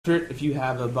If you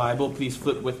have a Bible, please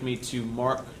flip with me to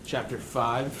Mark chapter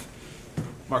 5.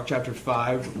 Mark chapter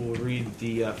 5, we'll read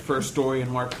the first story in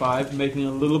Mark 5, making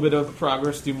a little bit of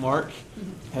progress through Mark,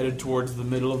 headed towards the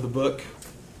middle of the book.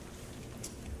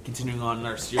 Continuing on in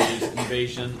our series,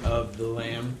 Invasion of the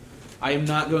Lamb. I am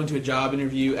not going to a job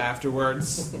interview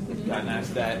afterwards. Gotten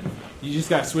asked that. You just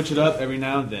got to switch it up every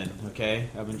now and then, okay?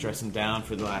 I've been dressing down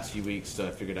for the last few weeks, so I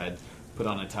figured I'd put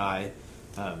on a tie.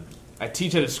 I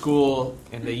teach at a school,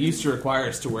 and they used to require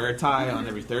us to wear a tie on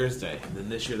every Thursday. And then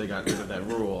this year they got rid of that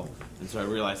rule, and so I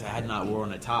realized I had not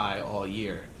worn a tie all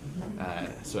year.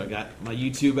 So I got my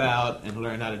YouTube out and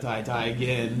learned how to tie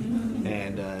again,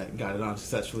 and got it on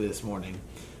successfully this morning.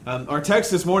 Our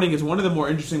text this morning is one of the more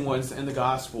interesting ones in the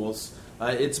Gospels.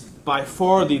 It's by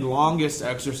far the longest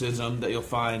exorcism that you'll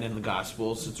find in the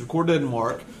Gospels. It's recorded in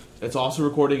Mark. It's also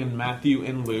recorded in Matthew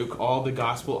and Luke. All the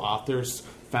Gospel authors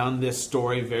found this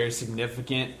story very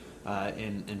significant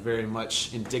and very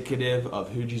much indicative of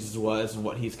who Jesus was and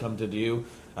what he's come to do.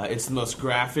 It's the most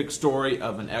graphic story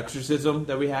of an exorcism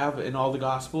that we have in all the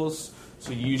Gospels.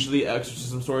 So usually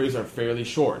exorcism stories are fairly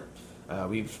short.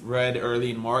 We've read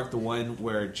early in Mark the one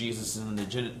where Jesus is in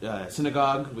the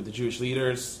synagogue with the Jewish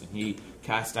leaders, and he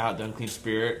cast out the unclean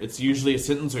spirit. It's usually a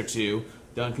sentence or two.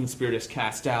 The unclean spirit is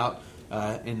cast out,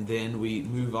 and then we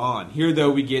move on. Here,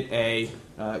 though, we get a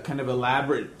kind of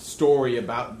elaborate story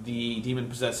about the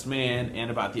demon-possessed man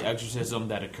and about the exorcism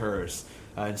that occurs.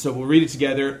 And so we'll read it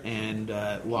together and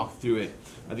walk through it.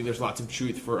 I think there's lots of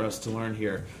truth for us to learn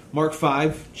here. Mark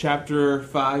 5, chapter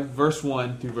 5, verse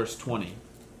 1 through verse 20.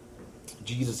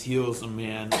 Jesus heals a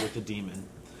man with a demon.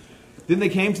 Then they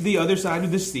came to the other side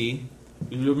of the sea.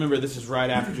 You remember this is right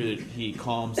after he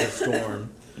calms the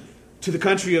storm. To the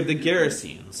country of the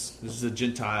Gerasenes. This is a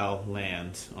Gentile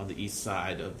land on the east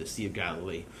side of the Sea of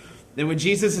Galilee. Then when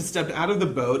Jesus had stepped out of the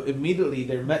boat, immediately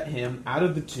there met him out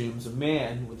of the tombs a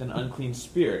man with an unclean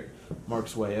spirit,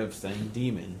 Mark's way of saying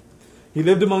demon. He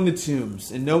lived among the tombs,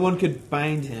 and no one could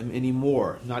bind him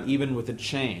anymore, not even with a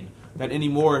chain. That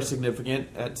anymore is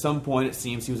significant. At some point it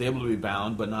seems he was able to be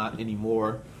bound, but not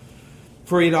anymore.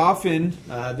 For he had often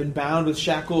been bound with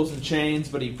shackles and chains,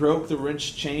 but he broke the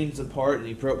wrenched chains apart and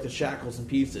he broke the shackles in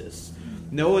pieces.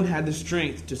 No one had the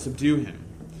strength to subdue him.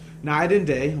 Night and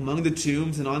day, among the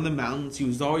tombs and on the mountains, he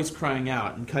was always crying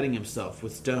out and cutting himself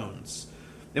with stones.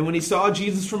 And when he saw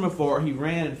Jesus from afar, he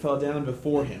ran and fell down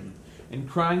before him. And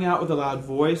crying out with a loud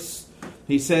voice,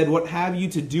 he said, "What have you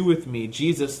to do with me,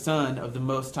 Jesus, Son of the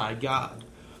Most High God?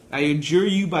 I adjure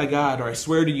you by God, or I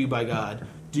swear to you by God,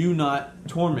 do not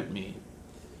torment me."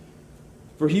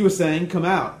 For he was saying, "Come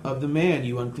out of the man,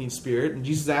 you unclean spirit." And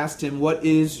Jesus asked him, "What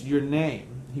is your name?"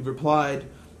 He replied,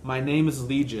 "My name is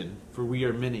Legion, for we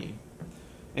are many."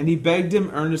 And he begged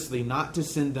him earnestly not to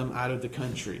send them out of the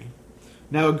country.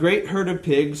 Now a great herd of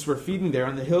pigs were feeding there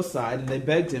on the hillside, and they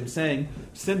begged him, saying,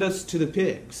 "Send us to the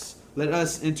pigs. Let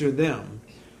us enter them."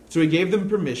 So he gave them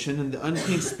permission, and the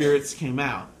unclean spirits came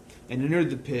out and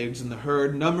entered the pigs, and the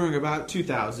herd, numbering about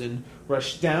 2,000,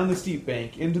 rushed down the steep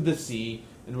bank into the sea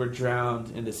and were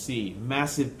drowned in the sea.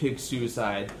 Massive pig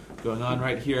suicide going on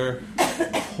right here.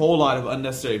 A whole lot of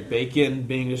unnecessary bacon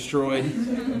being destroyed.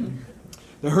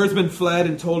 The herdsmen fled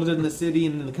and told it in the city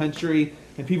and in the country,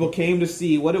 and people came to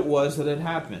see what it was that had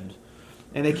happened.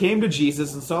 And they came to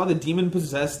Jesus and saw the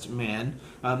demon-possessed man.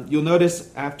 You'll notice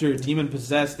after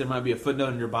demon-possessed, there might be a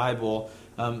footnote in your Bible.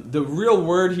 The real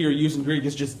word here used in Greek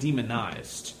is just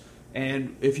demonized.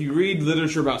 And if you read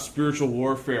literature about spiritual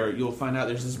warfare, you'll find out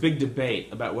there's this big debate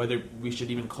about whether we should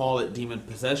even call it demon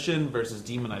possession versus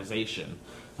demonization.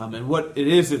 And what it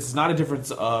is, it's not a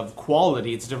difference of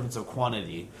quality, it's a difference of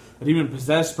quantity. A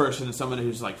demon-possessed person is someone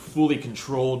who's like fully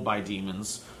controlled by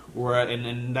demons,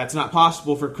 and that's not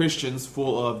possible for Christians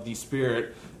full of the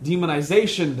Spirit.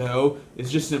 Demonization, though,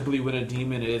 is just simply when a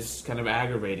demon is kind of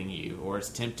aggravating you, or is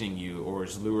tempting you, or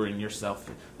is luring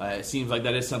yourself. It seems like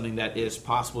that is something that is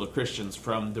possible to Christians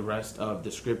from the rest of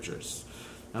the Scriptures.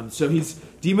 So he's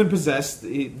demon-possessed,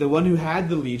 the one who had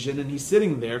the legion, and he's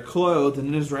sitting there clothed and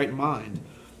in his right mind.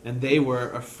 And they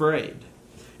were afraid.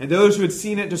 And those who had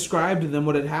seen it described to them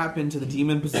what had happened to the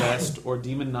demon-possessed or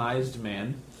demonized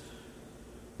man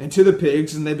and to the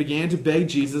pigs, and they began to beg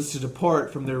Jesus to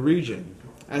depart from their region.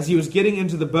 As he was getting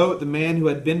into the boat, the man who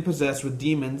had been possessed with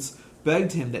demons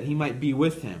begged him that he might be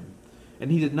with him. And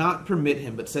he did not permit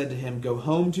him, but said to him, "Go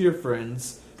home to your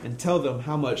friends and tell them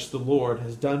how much the Lord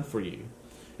has done for you,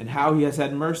 and how he has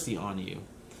had mercy on you."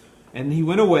 And he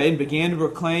went away and began to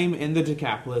proclaim in the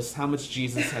Decapolis how much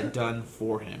Jesus had done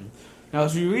for him. Now,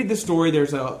 as we read the story,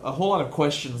 there's a whole lot of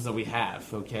questions that we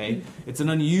have, okay? It's an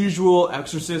unusual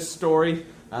exorcist story.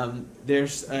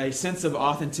 There's a sense of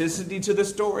authenticity to the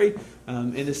story,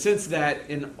 in the sense that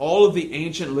in all of the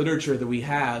ancient literature that we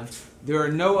have, there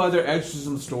are no other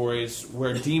exorcism stories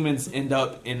where demons end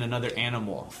up in another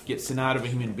animal, get sent out of a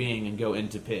human being, and go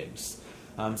into pigs.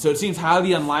 So it seems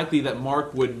highly unlikely that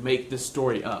Mark would make this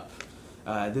story up.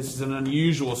 This is an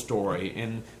unusual story,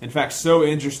 and in fact so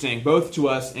interesting, both to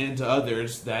us and to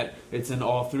others, that it's in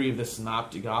all three of the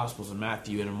synoptic Gospels, in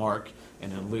Matthew and in Mark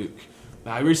and in Luke.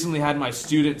 Now, I recently had my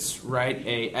students write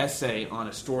an essay on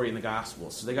a story in the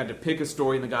Gospels. So they got to pick a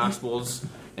story in the Gospels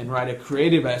and write a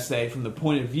creative essay from the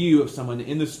point of view of someone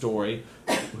in the story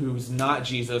who's not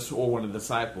Jesus or one of the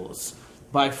disciples.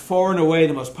 By far and away,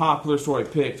 the most popular story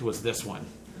picked was this one.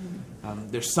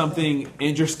 There's something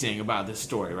interesting about this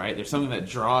story, right? There's something that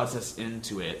draws us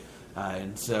into it.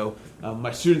 And so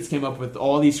my students came up with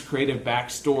all these creative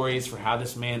backstories for how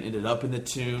this man ended up in the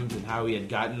tombs and how he had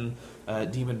gotten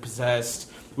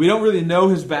demon-possessed. We don't really know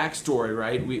his backstory,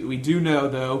 right? We do know,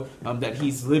 though, that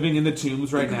he's living in the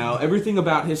tombs right now. Everything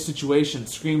about his situation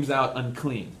screams out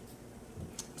unclean.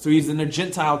 So he's in a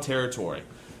Gentile territory.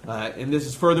 And this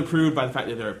is further proved by the fact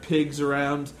that there are pigs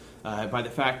around, by the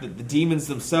fact that the demons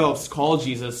themselves call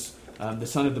Jesus the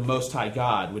Son of the Most High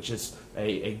God, which is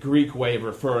a Greek way of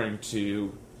referring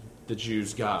to the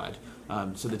Jews' God.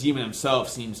 So the demon himself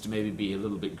seems to maybe be a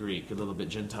little bit Greek, a little bit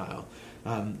Gentile.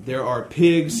 There are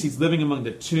pigs. He's living among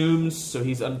the tombs, so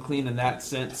he's unclean in that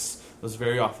sense. Those are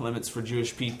very off limits for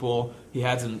Jewish people. He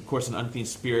has, of course, an unclean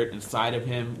spirit inside of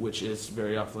him, which is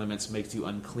very off limits, makes you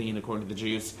unclean according to the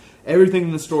Jews. Everything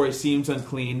in the story seems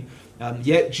unclean,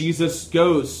 yet Jesus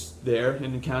goes there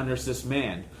and encounters this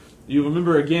man. You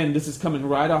remember, again, this is coming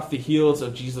right off the heels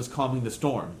of Jesus calming the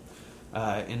storm.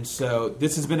 And so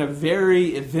this has been a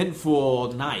very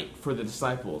eventful night for the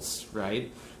disciples,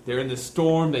 right? They're in the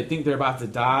storm. They think they're about to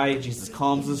die. Jesus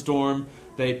calms the storm.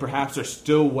 They perhaps are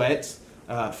still wet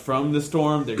from the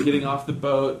storm. They're getting off the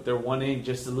boat. They're wanting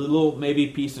just a little, maybe,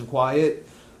 peace and quiet.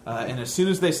 And as soon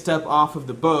as they step off of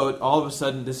the boat, all of a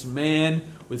sudden this man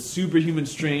with superhuman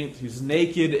strength, who's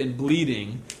naked and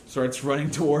bleeding, starts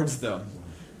running towards them.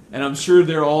 And I'm sure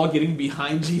they're all getting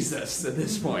behind Jesus at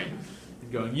this point,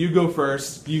 going, you go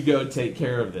first, you go take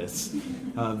care of this.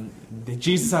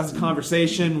 Jesus has a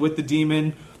conversation with the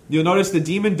demon. You'll notice the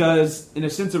demon does, in a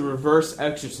sense, a reverse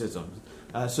exorcism.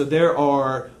 So there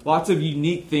are lots of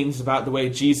unique things about the way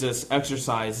Jesus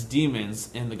exorcised demons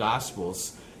in the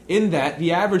Gospels. In that,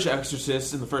 the average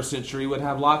exorcist in the first century would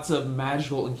have lots of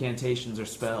magical incantations or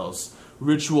spells,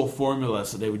 ritual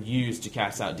formulas that they would use to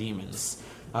cast out demons.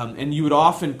 And you would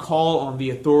often call on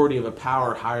the authority of a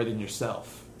power higher than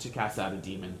yourself to cast out a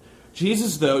demon.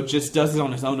 Jesus, though, just does it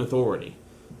on his own authority.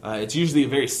 It's usually a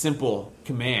very simple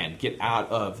command, get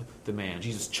out of the man.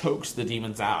 Jesus chokes the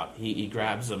demons out. He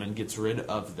grabs them and gets rid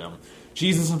of them.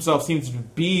 Jesus himself seems to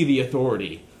be the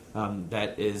authority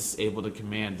that is able to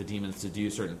command the demons to do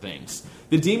certain things.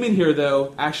 The demon here,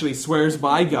 though, actually swears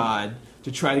by God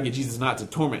to try to get Jesus not to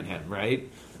torment him,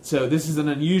 right? So this is an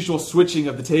unusual switching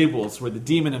of the tables where the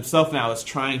demon himself now is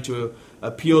trying to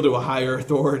appeal to a higher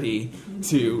authority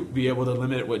to be able to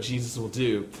limit what Jesus will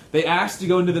do. They asked to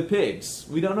go into the pigs.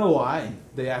 We don't know why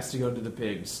they asked to go into the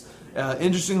pigs.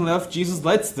 Interestingly enough, Jesus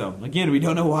lets them. Again, we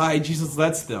don't know why Jesus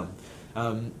lets them.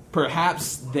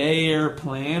 Perhaps their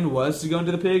plan was to go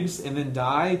into the pigs and then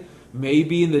die.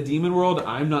 Maybe in the demon world,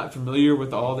 I'm not familiar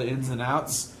with all the ins and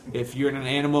outs. If you're in an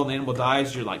animal and the animal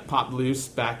dies, you're like popped loose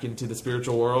back into the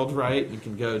spiritual world, right? You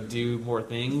can go do more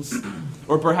things.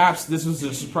 Or perhaps this was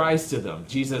a surprise to them.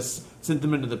 Jesus sent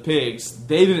them into the pigs.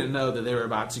 They didn't know that they were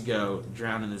about to go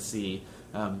drown in the sea,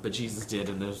 but Jesus did,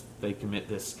 and they commit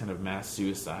this kind of mass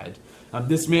suicide.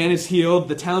 This man is healed.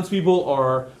 The townspeople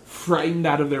are frightened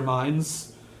out of their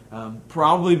minds,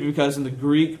 probably because in the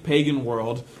Greek pagan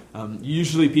world,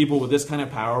 usually people with this kind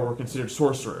of power were considered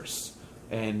sorcerers.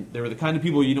 And they were the kind of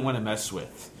people you didn't want to mess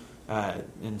with.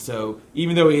 And so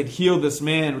even though he had healed this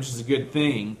man, which is a good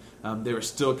thing, they were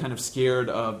still kind of scared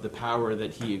of the power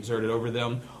that he exerted over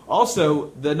them.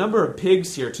 Also, the number of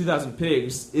pigs here, 2,000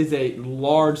 pigs, is a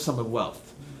large sum of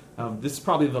wealth. This is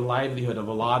probably the livelihood of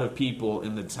a lot of people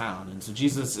in the town. And so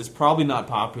Jesus is probably not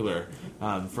popular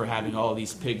for having all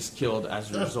these pigs killed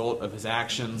as a result of his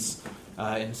actions.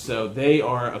 And so they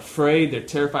are afraid. They're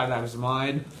terrified out of his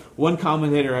mind. One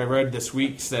commentator I read this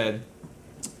week said,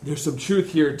 there's some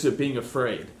truth here to being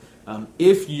afraid.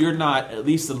 If you're not at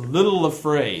least a little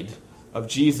afraid of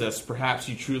Jesus, perhaps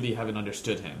you truly haven't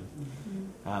understood him.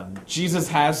 Jesus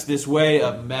has this way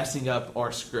of messing up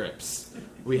our scripts.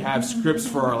 We have scripts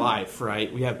for our life,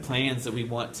 right? We have plans that we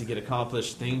want to get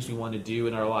accomplished, things we want to do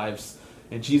in our lives.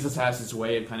 And Jesus has his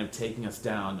way of kind of taking us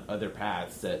down other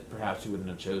paths that perhaps we wouldn't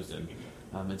have chosen.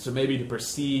 And so maybe to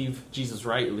perceive Jesus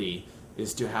rightly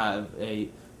is to have a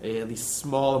at least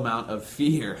small amount of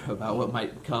fear about what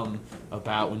might come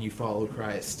about when you follow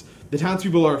Christ. The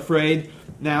townspeople are afraid.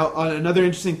 Now, another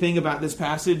interesting thing about this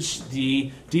passage,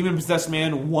 the demon-possessed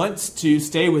man wants to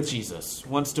stay with Jesus,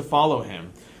 wants to follow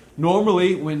him.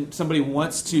 Normally, when somebody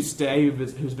wants to stay,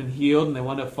 who's been healed, and they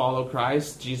want to follow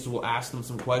Christ, Jesus will ask them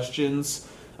some questions,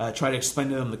 try to explain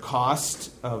to them the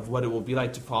cost of what it will be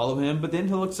like to follow him, but then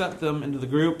he'll accept them into the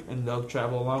group, and they'll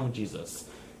travel along with Jesus.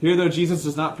 Here, though, Jesus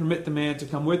does not permit the man to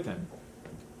come with him.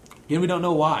 Again, we don't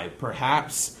know why.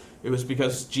 Perhaps it was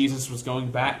because Jesus was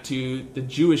going back to the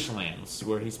Jewish lands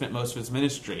where he spent most of his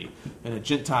ministry, and a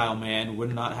Gentile man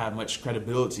would not have much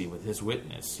credibility with his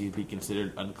witness. He'd be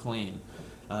considered unclean.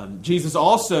 Jesus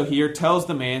also here tells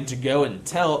the man to go and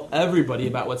tell everybody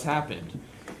about what's happened.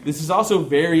 This is also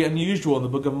very unusual in the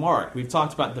book of Mark. We've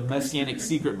talked about the messianic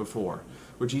secret before,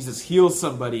 where Jesus heals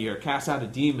somebody or casts out a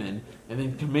demon and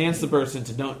then commands the person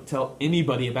to don't tell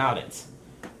anybody about it.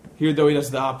 Here, though, he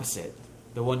does the opposite.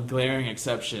 The one glaring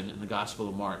exception in the Gospel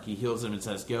of Mark. He heals him and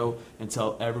says, go and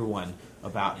tell everyone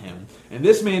about him. And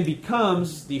this man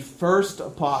becomes the first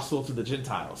apostle to the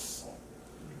Gentiles.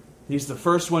 He's the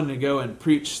first one to go and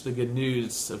preach the good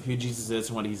news of who Jesus is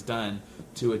and what he's done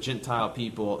to a Gentile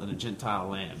people in a Gentile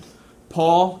land.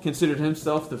 Paul considered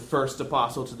himself the first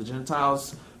apostle to the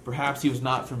Gentiles. Perhaps he was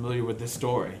not familiar with this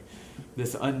story.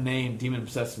 This unnamed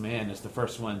demon-possessed man is the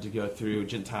first one to go through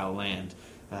Gentile land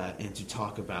and to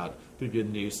talk about the good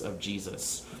news of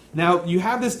Jesus. Now, you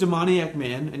have this demoniac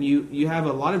man, and you have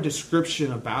a lot of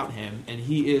description about him, and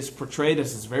he is portrayed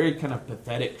as this very kind of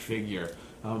pathetic figure.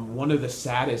 One of the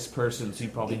saddest persons you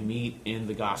probably meet in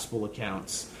the gospel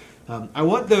accounts. I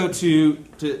want, though, to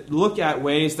look at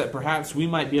ways that perhaps we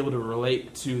might be able to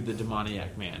relate to the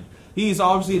demoniac man. He's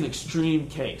obviously an extreme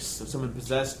case of someone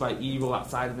possessed by evil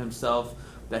outside of himself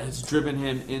that has driven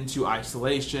him into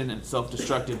isolation and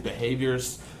self-destructive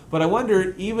behaviors. But I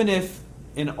wonder, even if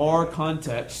in our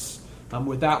context,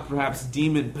 without perhaps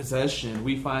demon possession,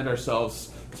 we find ourselves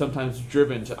sometimes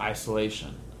driven to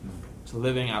isolation, to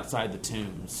living outside the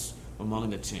tombs, among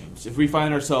the tombs. If we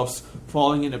find ourselves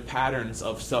falling into patterns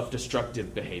of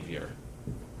self-destructive behavior,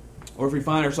 or if we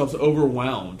find ourselves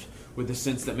overwhelmed with the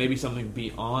sense that maybe something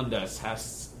beyond us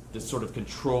has this sort of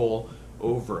control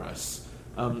over us.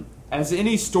 As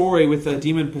any story with a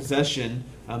demon possession,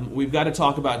 we've got to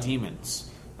talk about demons.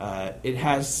 It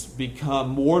has become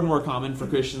more and more common for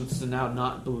Christians to now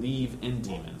not believe in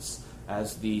demons.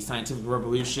 As the scientific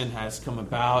revolution has come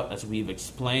about, as we've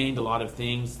explained a lot of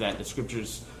things that the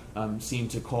scriptures seem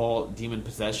to call demon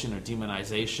possession or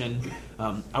demonization.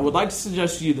 I would like to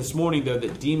suggest to you this morning, though,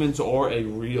 that demons are a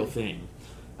real thing.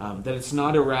 That it's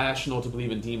not irrational to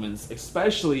believe in demons,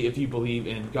 especially if you believe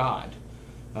in God.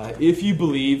 If you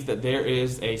believe that there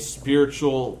is a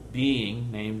spiritual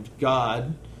being named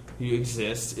God who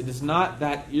exists, it is not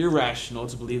that irrational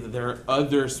to believe that there are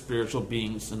other spiritual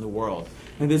beings in the world.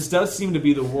 And this does seem to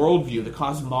be the worldview, the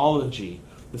cosmology,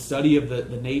 the study of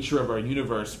the nature of our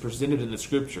universe presented in the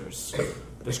Scriptures.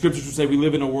 The Scriptures would say we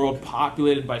live in a world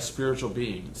populated by spiritual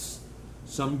beings,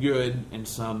 some good and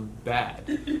some bad.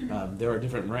 There are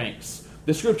different ranks.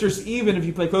 The Scriptures, even if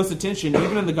you pay close attention,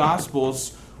 even in the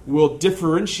Gospels, will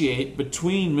differentiate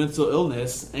between mental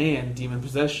illness and demon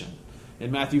possession.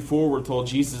 In Matthew 4, we're told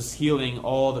Jesus healing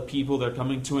all the people that are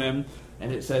coming to him,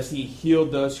 and it says he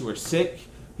healed those who were sick,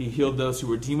 he healed those who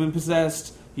were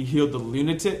demon-possessed, he healed the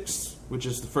lunatics, which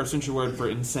is the first century word for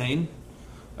insane,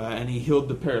 and he healed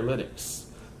the paralytics.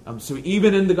 So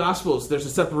even in the Gospels, there's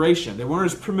a separation. They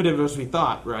weren't as primitive as we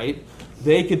thought, right?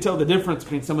 They could tell the difference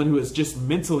between someone who was just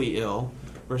mentally ill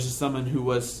versus someone who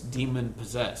was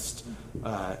demon-possessed.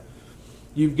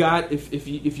 You've got,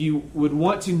 if you would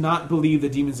want to not believe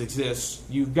that demons exist,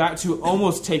 you've got to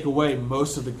almost take away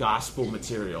most of the gospel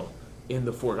material in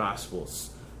the four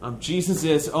Gospels. Jesus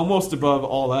is, almost above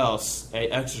all else,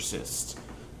 an exorcist.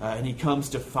 And he comes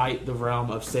to fight the realm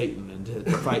of Satan and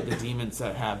to fight the demons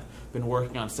that have been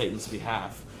working on Satan's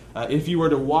behalf. If you were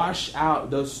to wash out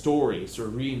those stories or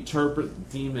reinterpret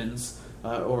demons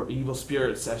or evil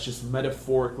spirits as just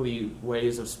metaphorically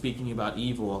ways of speaking about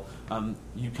evil,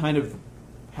 you kind of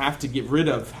have to get rid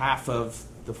of half of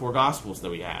the four Gospels that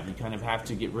we have. You kind of have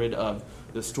to get rid of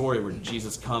the story where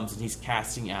Jesus comes and he's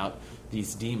casting out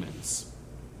these demons.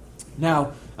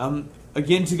 Now,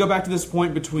 again, to go back to this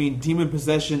point between demon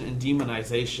possession and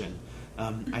demonization,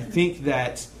 I think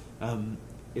that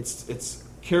it's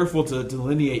careful to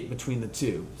delineate between the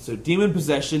two. So demon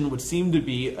possession would seem to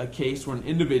be a case where an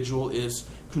individual is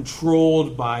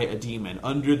controlled by a demon,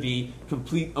 under the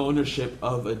complete ownership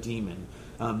of a demon.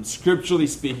 Scripturally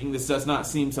speaking, this does not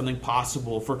seem something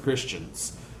possible for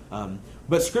Christians.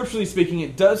 But scripturally speaking,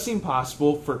 it does seem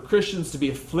possible for Christians to be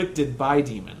afflicted by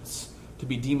demons, to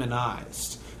be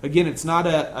demonized. Again, it's not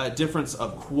a difference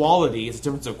of quality, it's a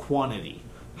difference of quantity,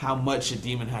 how much a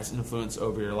demon has influence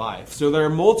over your life. So there are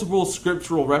multiple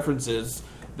scriptural references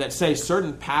that say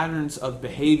certain patterns of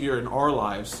behavior in our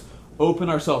lives open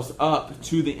ourselves up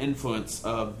to the influence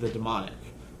of the demonic,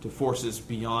 to forces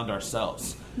beyond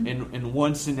ourselves. In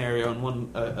one scenario, in one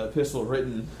epistle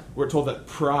written, we're told that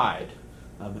pride,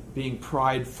 being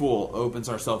prideful, opens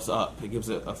ourselves up. It gives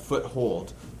a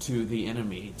foothold to the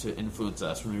enemy to influence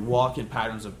us. When we walk in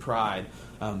patterns of pride,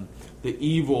 the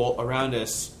evil around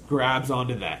us grabs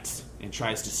onto that and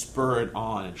tries to spur it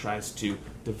on and tries to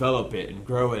develop it and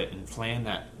grow it and fan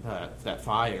that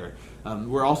fire.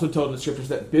 We're also told in the scriptures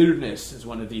that bitterness is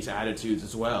one of these attitudes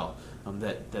as well,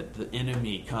 that the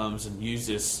enemy comes and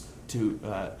uses to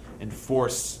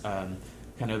enforce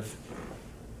kind of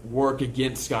work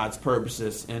against God's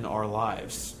purposes in our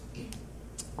lives.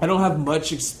 I don't have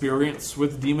much experience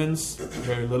with demons,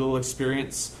 very little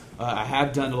experience. I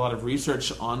have done a lot of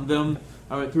research on them.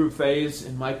 I went through a phase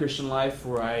in my Christian life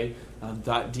where I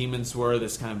thought demons were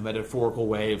this kind of metaphorical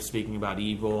way of speaking about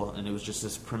evil, and it was just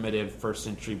this primitive first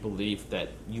century belief that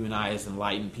you and I as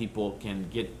enlightened people can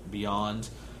get beyond.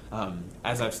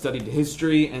 As I've studied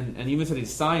history and even studied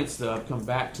science, though, I've come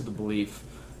back to the belief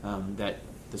that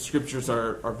the scriptures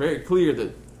are very clear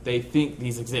that they think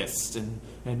these exist.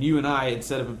 And you and I,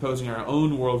 instead of imposing our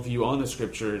own worldview on the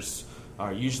scriptures,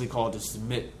 are usually called to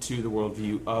submit to the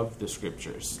worldview of the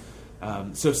scriptures.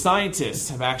 So scientists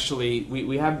have actually,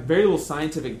 we have very little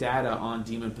scientific data on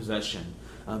demon possession,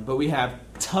 but we have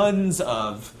tons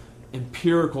of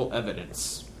empirical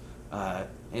evidence,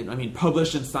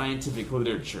 published in scientific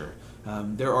literature.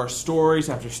 There are stories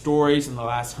after stories in the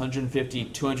last 150,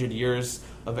 200 years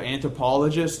of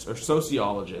anthropologists or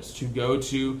sociologists who go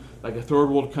to like a third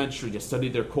world country to study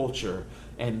their culture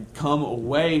and come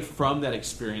away from that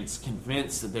experience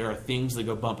convinced that there are things that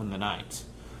go bump in the night.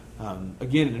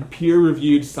 Again, in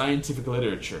peer-reviewed scientific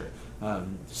literature,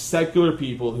 secular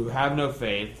people who have no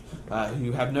faith,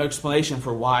 who have no explanation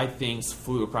for why things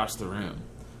flew across the room,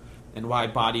 and why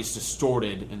bodies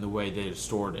distorted in the way they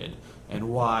distorted, and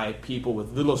why people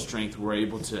with little strength were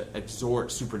able to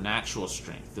exhort supernatural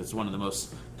strength. That's one of the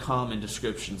most common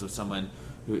descriptions of someone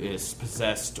who is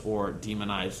possessed or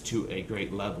demonized to a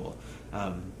great level.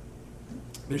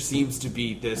 There seems to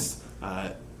be this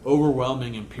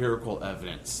overwhelming empirical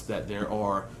evidence that there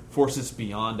are forces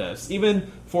beyond us,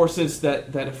 even forces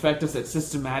that affect us at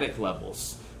systematic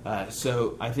levels.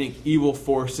 So I think evil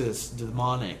forces,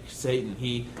 demonic, Satan,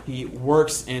 he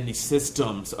works in the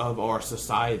systems of our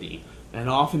society. And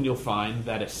often you'll find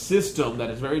that a system that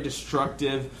is very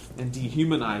destructive and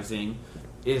dehumanizing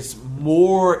is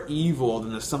more evil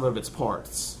than the sum of its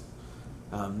parts.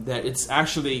 That it's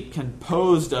actually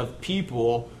composed of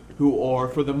people who are,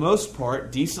 for the most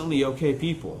part, decently okay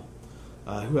people,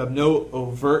 who have no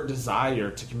overt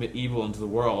desire to commit evil into the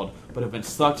world, but have been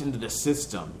sucked into the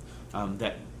system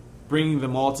that bringing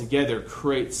them all together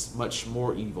creates much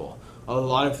more evil. A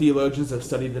lot of theologians have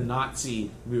studied the Nazi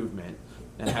movement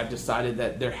and have decided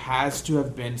that there has to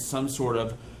have been some sort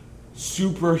of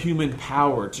superhuman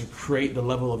power to create the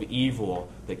level of evil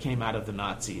that came out of the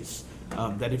Nazis.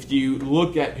 That if you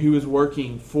look at who is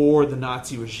working for the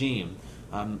Nazi regime,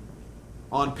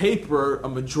 on paper, a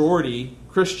majority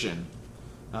Christian,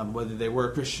 whether they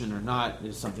were Christian or not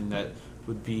is something that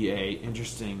would be an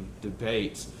interesting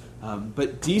debate.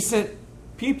 But decent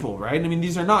people, right? I mean,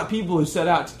 these are not people who set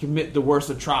out to commit the worst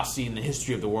atrocity in the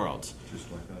history of the world.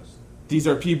 Just like us. These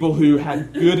are people who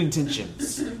had good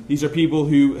intentions. These are people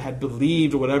who had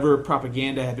believed whatever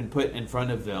propaganda had been put in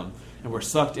front of them and were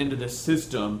sucked into this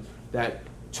system that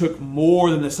took more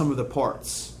than the sum of the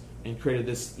parts and created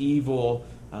this evil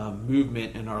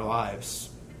movement in our lives.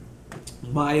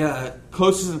 My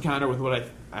closest encounter with what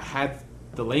I had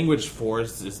the language for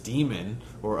is demon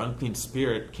or unclean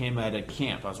spirit came at a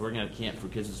camp. I was working at a camp for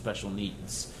kids with special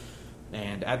needs.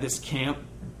 And at this camp,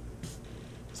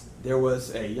 there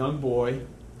was a young boy,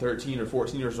 13 or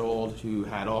 14 years old, who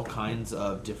had all kinds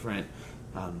of different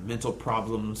mental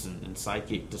problems and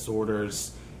psychic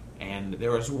disorders. And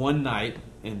there was one night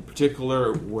in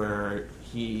particular where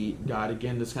he got,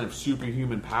 again, this kind of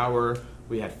superhuman power.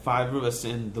 We had 5 of us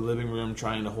in the living room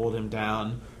trying to hold him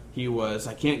down. He was,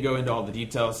 I can't go into all the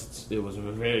details, it was a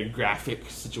very graphic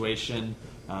situation.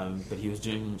 but he was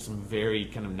doing some very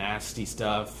kind of nasty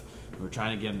stuff. We were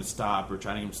trying to get him to stop. We were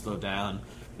trying to get him to slow down.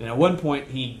 And at one point,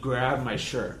 he grabbed my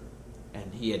shirt,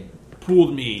 and he had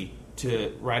pulled me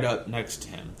to right up next to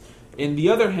him. In the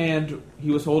other hand,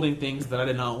 he was holding things that I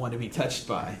did not want to be touched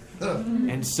by.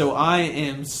 And so I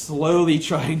am slowly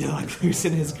trying to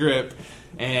loosen his grip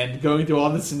and going through all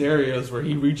the scenarios where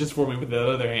he reaches for me with the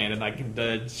other hand and I can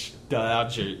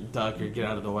duck or get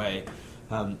out of the way.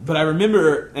 But I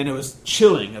remember, and it was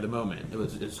chilling at the moment. It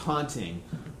was haunting,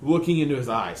 looking into his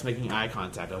eyes, making eye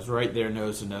contact. I was right there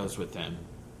nose to nose with him.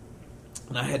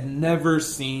 And I had never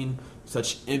seen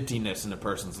such emptiness in a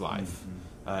person's life.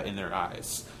 In their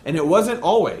eyes. And it wasn't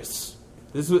always.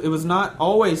 It was not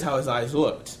always how his eyes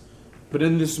looked. But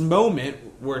in this moment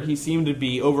where he seemed to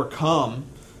be overcome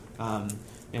and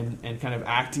kind of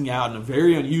acting out in a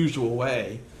very unusual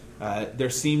way, there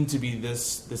seemed to be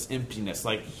this emptiness,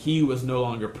 like he was no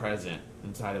longer present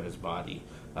inside of his body.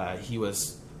 He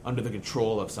was under the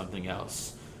control of something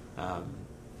else.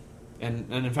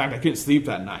 And in fact, I couldn't sleep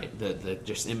that night. The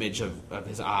just image of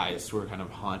his eyes were kind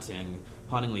of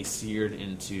hauntingly seared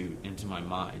into my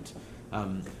mind.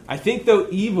 I think, though,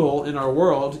 evil in our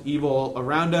world, evil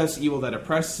around us, evil that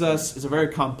oppresses us, is a very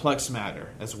complex matter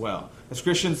as well. As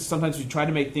Christians, sometimes we try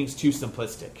to make things too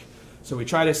simplistic. So we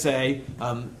try to say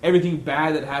everything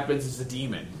bad that happens is a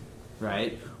demon,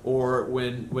 right? Or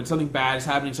when something bad is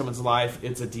happening in someone's life,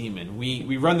 it's a demon.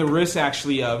 We run the risk,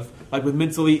 actually, of, like with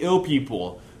mentally ill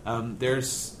people,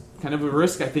 there's kind of a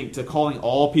risk, I think, to calling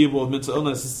all people with mental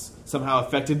illness somehow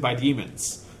affected by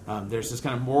demons. There's this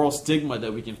kind of moral stigma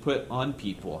that we can put on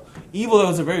people. Evil, though,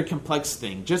 is a very complex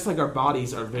thing, just like our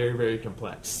bodies are very, very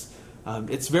complex.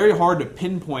 It's very hard to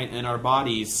pinpoint in our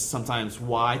bodies sometimes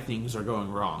why things are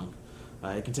going wrong.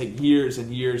 It can take years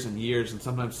and years and years, and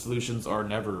sometimes solutions are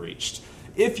never reached.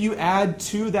 If you add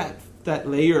to that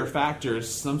layer of factors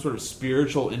some sort of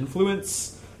spiritual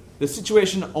influence, the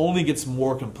situation only gets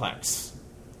more complex.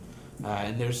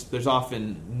 And there's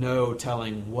often no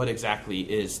telling what exactly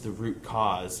is the root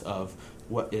cause of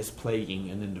what is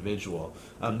plaguing an individual.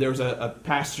 There was a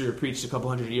pastor who preached a couple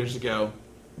hundred years ago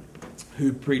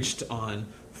who preached on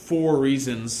 4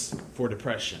 reasons for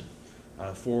depression,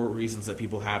 4 reasons that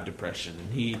people have depression.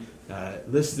 And he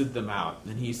listed them out.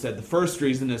 And he said the first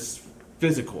reason is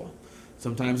physical.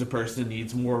 Sometimes a person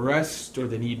needs more rest, or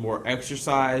they need more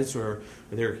exercise, or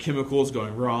there are chemicals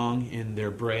going wrong in their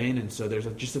brain, and so there's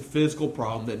just a physical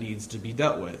problem that needs to be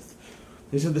dealt with.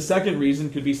 They said the second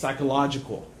reason could be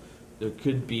psychological. There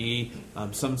could be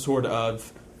some sort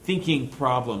of thinking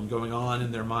problem going on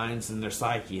in their minds and their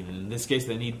psyche, and in this case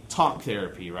they need talk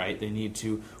therapy, right? They need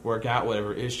to work out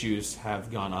whatever issues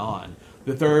have gone on.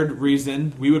 The third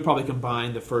reason, we would probably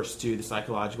combine the first 2, the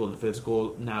psychological and the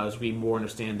physical, now as we more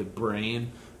understand the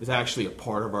brain is actually a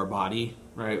part of our body,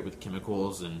 right, with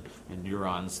chemicals and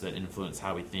neurons that influence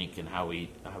how we think and how we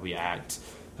act.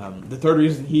 The third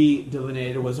reason he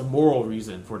delineated was a moral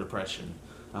reason for depression.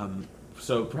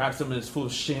 So perhaps someone is full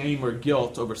of shame or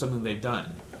guilt over something they've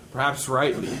done, perhaps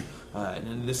rightly. And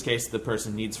in this case, the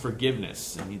person needs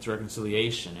forgiveness and needs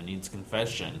reconciliation and needs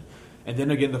confession. And then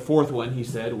again, the fourth one, he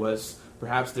said, was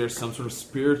perhaps there's some sort of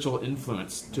spiritual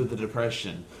influence to the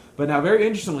depression. But now, very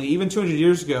interestingly, even 200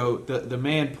 years ago, the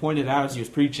man pointed out as he was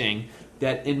preaching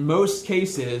that in most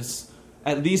cases,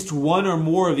 at least one or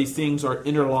more of these things are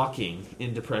interlocking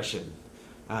in depression.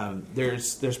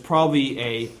 There's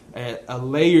probably a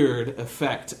layered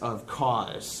effect of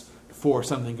cause for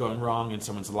something going wrong in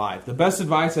someone's life. The best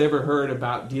advice I ever heard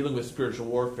about dealing with spiritual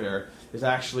warfare is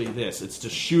actually this. It's to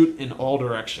shoot in all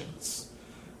directions.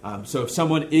 So if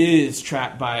someone is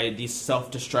trapped by these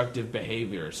self-destructive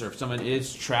behaviors, or if someone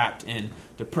is trapped in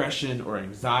depression or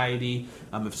anxiety,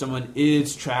 if someone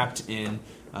is trapped in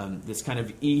this kind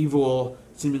of evil,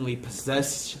 seemingly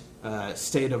possessed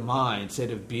state of mind,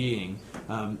 state of being,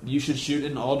 you should shoot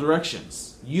in all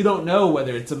directions. You don't know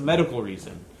whether it's a medical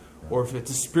reason or if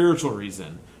it's a spiritual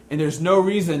reason. And there's no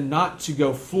reason not to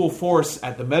go full force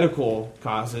at the medical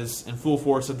causes and full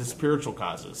force at the spiritual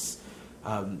causes.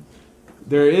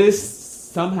 There is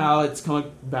somehow, it's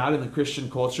come about in the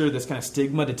Christian culture, this kind of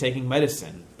stigma to taking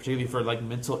medicine, particularly for like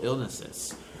mental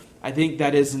illnesses. I think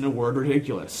that is, in a word,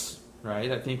 ridiculous,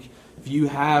 right? I think if you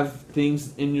have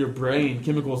things in your brain,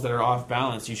 chemicals that are off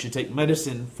balance, you should take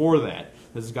medicine for that.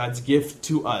 This is God's gift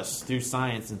to us through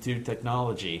science and through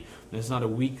technology. It's not a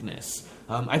weakness.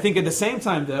 I think at the same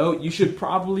time, though, you should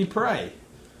probably pray.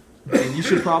 And you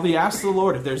should probably ask the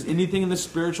Lord if there's anything in the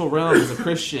spiritual realm. As a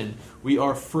Christian, we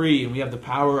are free and we have the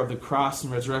power of the cross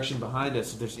and resurrection behind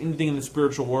us. If there's anything in the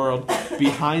spiritual world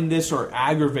behind this or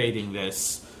aggravating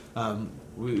this,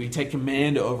 We take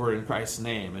command over it in Christ's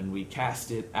name, and we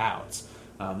cast it out.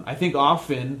 I think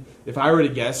often, if I were to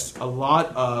guess, a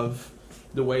lot of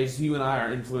the ways you and I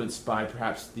are influenced by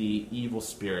perhaps the evil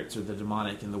spirits or the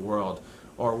demonic in the world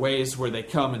are ways where they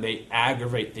come and they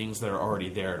aggravate things that are already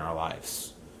there in our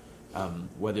lives.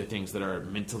 Whether things that are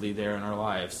mentally there in our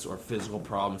lives or physical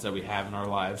problems that we have in our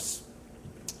lives.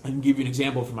 I can give you an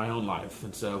example from my own life.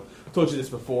 And so, I told you this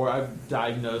before, I've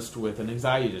diagnosed with an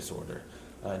anxiety disorder.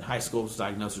 In high school, I was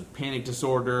diagnosed with panic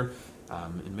disorder,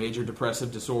 and major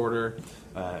depressive disorder.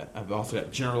 I've also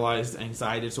got generalized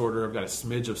anxiety disorder. I've got a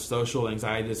smidge of social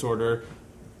anxiety disorder.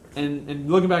 And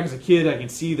looking back as a kid, I can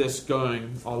see this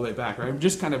going all the way back. Right? I'm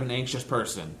just kind of an anxious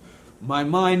person. My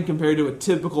mind, compared to a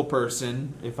typical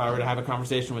person, if I were to have a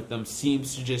conversation with them,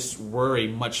 seems to just worry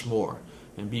much more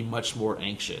and be much more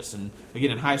anxious. And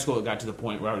again, in high school, it got to the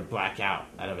point where I would black out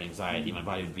of anxiety. My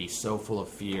body would be so full of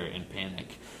fear and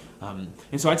panic.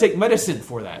 And so I take medicine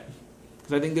for that,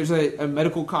 because I think there's a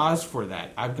medical cause for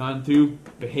that. I've gone through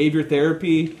behavior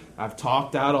therapy. I've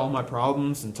talked out all my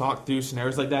problems and talked through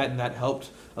scenarios like that, and that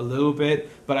helped a little bit.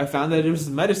 But I found that it was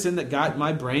medicine that got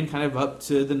my brain kind of up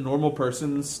to the normal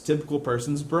person's, typical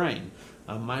person's brain.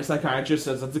 My psychiatrist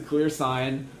says that's a clear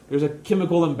sign there's a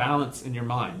chemical imbalance in your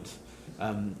mind.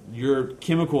 Your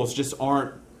chemicals just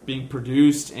aren't being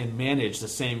produced and managed the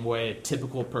same way a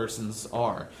typical person's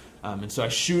are. And so I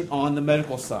shoot on the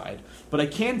medical side. But I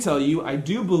can tell you, I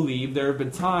do believe there have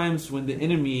been times when the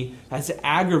enemy has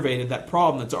aggravated that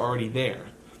problem that's already there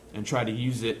and tried to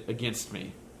use it against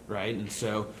me, right? And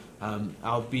so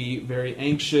I'll be very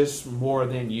anxious more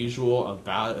than usual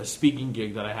about a speaking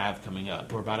gig that I have coming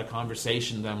up or about a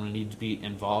conversation that I'm going to need to be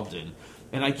involved in.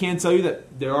 And I can tell you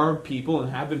that there are people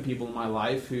and have been people in my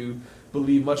life who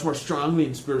believe much more strongly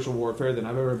in spiritual warfare than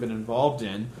I've ever been involved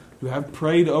in, who have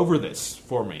prayed over this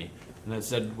for me. And have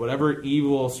said, whatever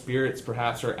evil spirits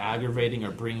perhaps are aggravating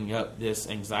or bringing up this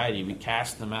anxiety, we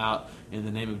cast them out in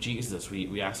the name of Jesus.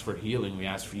 We ask for healing. We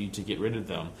ask for you to get rid of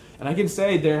them. And I can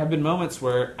say there have been moments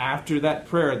where after that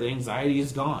prayer, the anxiety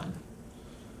is gone.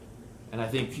 And I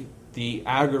think the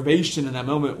aggravation in that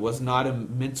moment was not a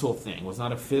mental thing, was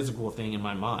not a physical thing in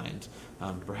my mind.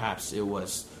 Perhaps it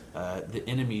was the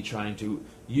enemy trying to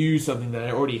use something that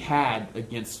I already had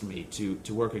against me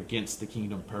to work against the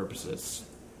kingdom purposes.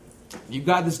 You've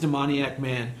got this demoniac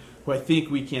man who I think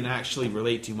we can actually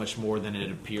relate to much more than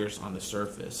it appears on the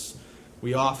surface.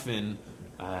 We often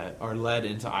are led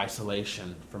into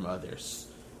isolation from others,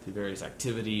 through various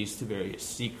activities, through various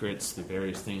secrets, through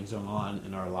various things going on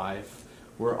in our life.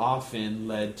 We're often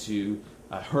led to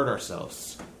hurt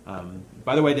ourselves.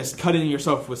 By the way, this cutting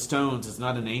yourself with stones is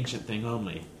not an ancient thing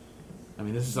only. I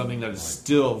mean, this is something that is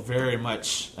still very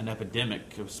much an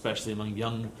epidemic, especially among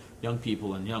young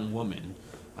people and young women.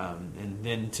 And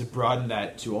then to broaden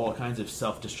that to all kinds of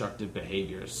self-destructive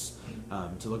behaviors,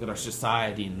 to look at our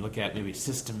society and look at maybe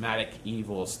systematic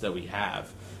evils that we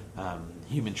have,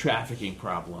 human trafficking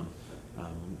problem,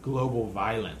 global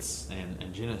violence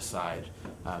and genocide.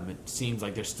 It seems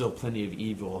like there's still plenty of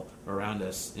evil around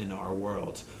us in our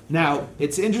world. Now,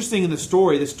 it's interesting in the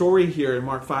story here in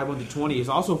Mark 5, 1-20 is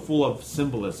also full of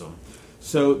symbolism.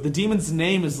 So the demon's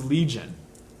name is Legion.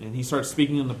 And he starts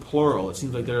speaking in the plural. It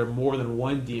seems like there are more than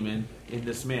one demon in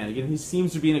this man. Again, he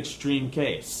seems to be an extreme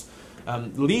case.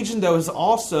 Legion, though, is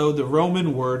also the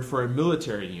Roman word for a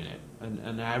military unit,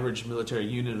 an average military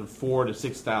unit of 4,000 to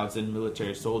 6,000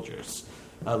 military soldiers.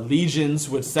 Legions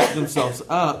would set themselves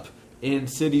up in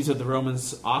cities that the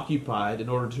Romans occupied in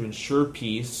order to ensure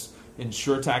peace,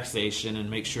 ensure taxation,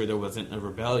 and make sure there wasn't a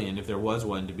rebellion, if there was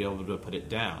one, to be able to put it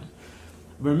down.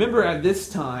 Remember, at this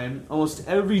time, almost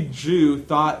every Jew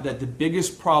thought that the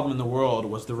biggest problem in the world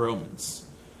was the Romans.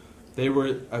 They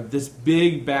were this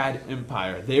big, bad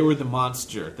empire. They were the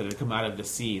monster that had come out of the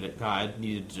sea that God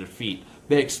needed to defeat.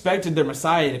 They expected their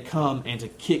Messiah to come and to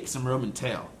kick some Roman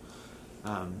tail.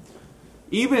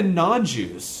 Even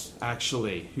non-Jews,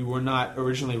 actually, who were not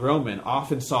originally Roman,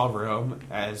 often saw Rome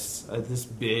as this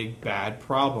big, bad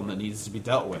problem that needs to be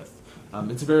dealt with.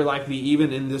 It's very likely,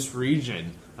 even in this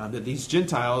region, that these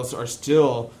Gentiles are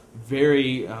still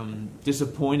very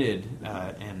disappointed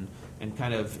and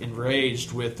kind of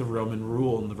enraged with the Roman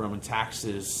rule and the Roman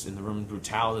taxes and the Roman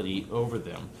brutality over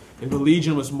them. If a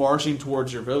legion was marching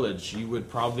towards your village, you would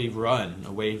probably run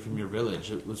away from your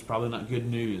village. It was probably not good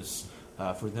news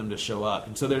for them to show up.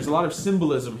 And so there's a lot of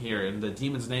symbolism here in the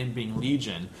demon's name being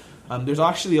Legion. There's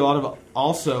actually a lot of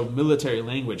also military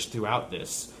language throughout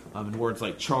this, in words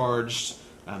like charged,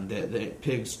 the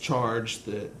pigs charged,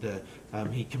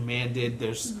 he commanded.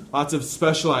 There's lots of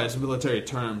specialized military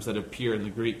terms that appear in the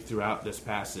Greek throughout this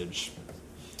passage.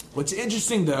 What's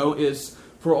interesting, though, is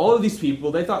for all of these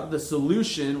people, they thought the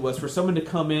solution was for someone to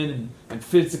come in and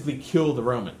physically kill the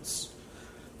Romans.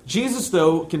 Jesus,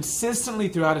 though, consistently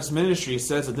throughout his ministry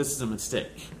says that this is a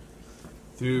mistake.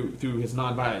 Through his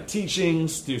nonviolent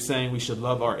teachings, through saying we should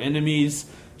love our enemies,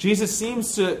 Jesus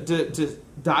seems to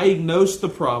diagnose the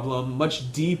problem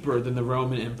much deeper than the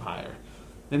Roman Empire.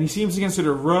 And he seems to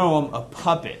consider Rome a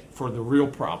puppet for the real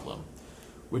problem,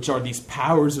 which are these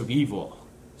powers of evil.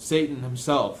 Satan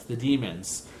himself, the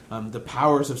demons, the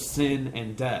powers of sin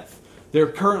and death.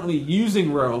 They're currently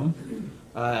using Rome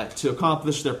to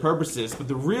accomplish their purposes, but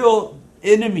the real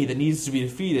enemy that needs to be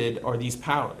defeated are these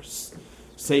powers.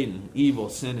 Satan, evil,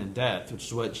 sin, and death, which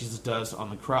is what Jesus does on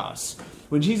the cross.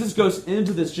 When Jesus goes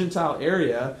into this Gentile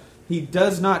area, he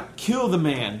does not kill the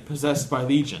man possessed by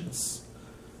legions.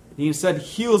 He instead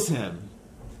heals him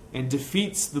and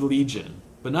defeats the legion,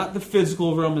 but not the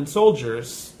physical Roman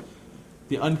soldiers,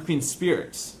 the unclean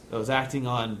spirits that was acting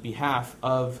on behalf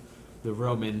of the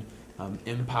Roman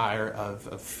empire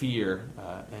of fear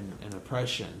and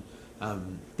oppression.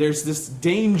 There's this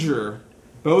danger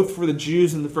both for the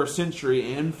Jews in the first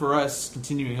century and for us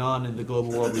continuing on in the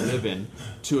global world we live in,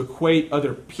 to equate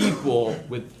other people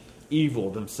with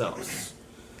evil themselves.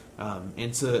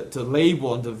 And to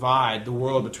label and divide the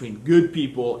world between good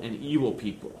people and evil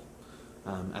people,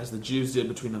 as the Jews did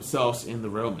between themselves and the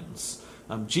Romans.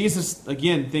 Jesus,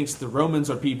 again, thinks the Romans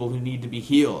are people who need to be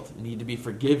healed, need to be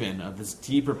forgiven of this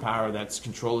deeper power that's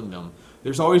controlling them.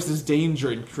 There's always this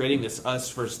danger in creating this us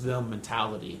versus them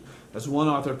mentality. As one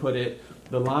author put it,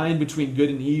 the line between good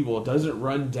and evil doesn't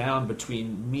run down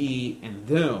between me and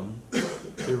them.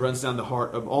 It runs down the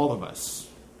heart of all of us.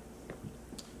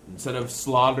 Instead of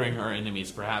slaughtering our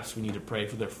enemies, perhaps we need to pray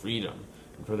for their freedom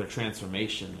and for their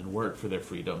transformation and work for their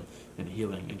freedom and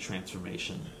healing and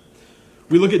transformation.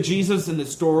 We look at Jesus in the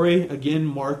story. Again,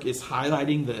 Mark is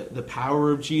highlighting the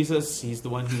power of Jesus. He's the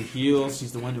one who heals.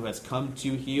 He's the one who has come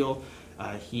to heal.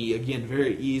 He, again,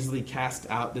 very easily cast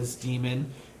out this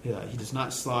demon. He does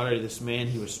not slaughter this man.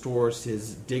 He restores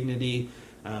his dignity.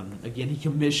 Again, he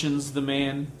commissions the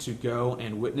man to go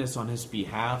and witness on his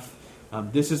behalf.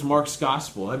 This is Mark's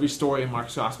gospel. Every story in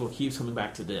Mark's gospel keeps coming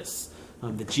back to this.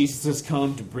 That Jesus has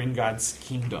come to bring God's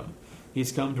kingdom.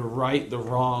 He's come to right the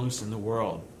wrongs in the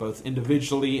world, both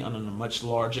individually and on a much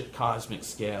larger cosmic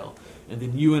scale. And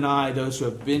then you and I, those who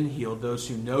have been healed, those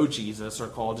who know Jesus, are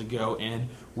called to go and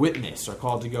witness, are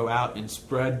called to go out and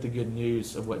spread the good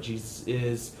news of what Jesus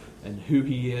is and who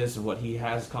he is and what he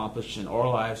has accomplished in our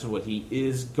lives and what he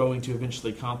is going to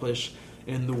eventually accomplish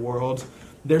in the world.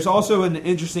 There's also an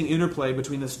interesting interplay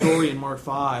between the story in Mark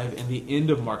 5 and the end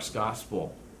of Mark's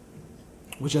gospel,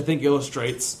 which I think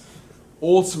illustrates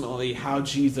ultimately how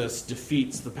Jesus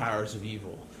defeats the powers of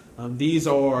evil. These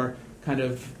are kind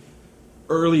of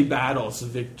early battles of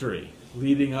victory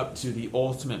leading up to the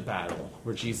ultimate battle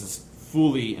where Jesus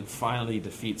fully and finally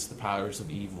defeats the powers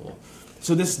of evil.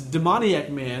 So this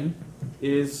demoniac man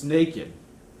is naked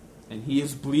and he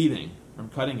is bleeding from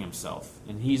cutting himself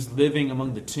and he's living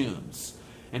among the tombs.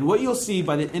 And what you'll see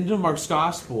by the end of Mark's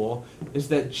gospel is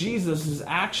that Jesus is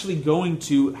actually going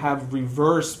to have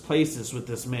reverse places with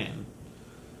this man.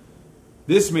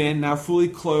 This man, now fully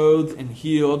clothed and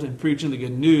healed and preaching the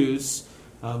good news,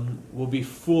 will be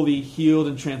fully healed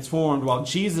and transformed, while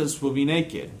Jesus will be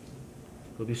naked.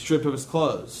 He'll be stripped of his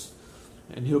clothes,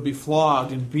 and he'll be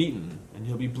flogged and beaten, and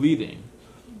he'll be bleeding.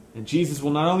 And Jesus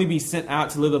will not only be sent out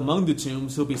to live among the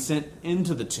tombs, he'll be sent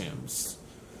into the tombs.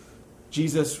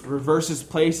 Jesus reverses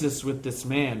places with this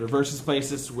man, reverses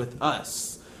places with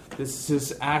us. This is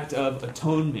his act of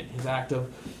atonement, his act of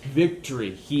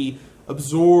victory. He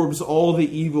absorbs all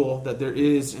the evil that there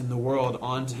is in the world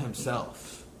onto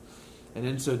himself. And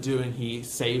in so doing, he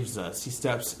saves us. He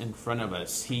steps in front of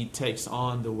us. He takes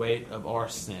on the weight of our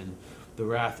sin, the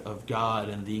wrath of God,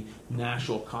 and the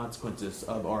natural consequences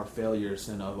of our failures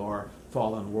and of our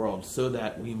fallen world, so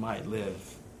that we might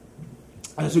live.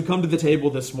 As we come to the table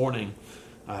this morning,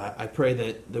 I pray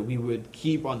that we would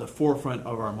keep on the forefront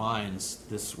of our minds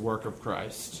this work of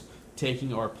Christ,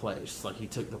 taking our place like he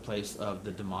took the place of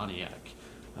the demoniac,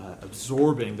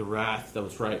 absorbing the wrath that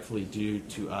was rightfully due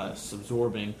to us,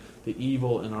 absorbing the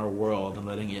evil in our world and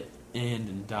letting it end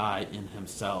and die in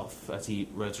himself as he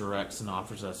resurrects and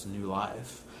offers us a new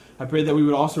life. I pray that we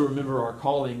would also remember our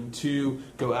calling to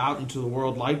go out into the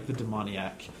world like the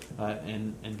demoniac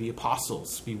and be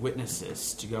apostles, be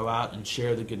witnesses, to go out and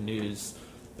share the good news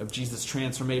of Jesus'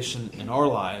 transformation in our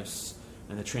lives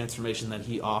and the transformation that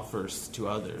he offers to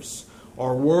others.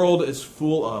 Our world is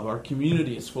full of, our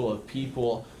community is full of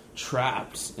people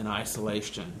trapped in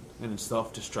isolation and in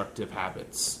self-destructive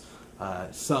habits.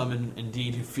 Some,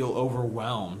 indeed, who feel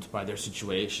overwhelmed by their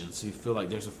situations, who feel like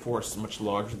there's a force much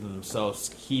larger than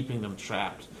themselves keeping them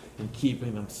trapped and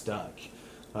keeping them stuck.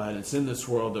 And it's in this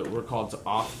world that we're called to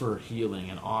offer healing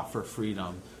and offer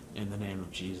freedom in the name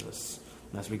of Jesus.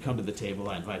 And as we come to the table,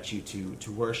 I invite you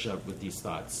to worship with these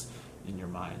thoughts in your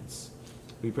minds.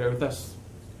 Will you pray with us?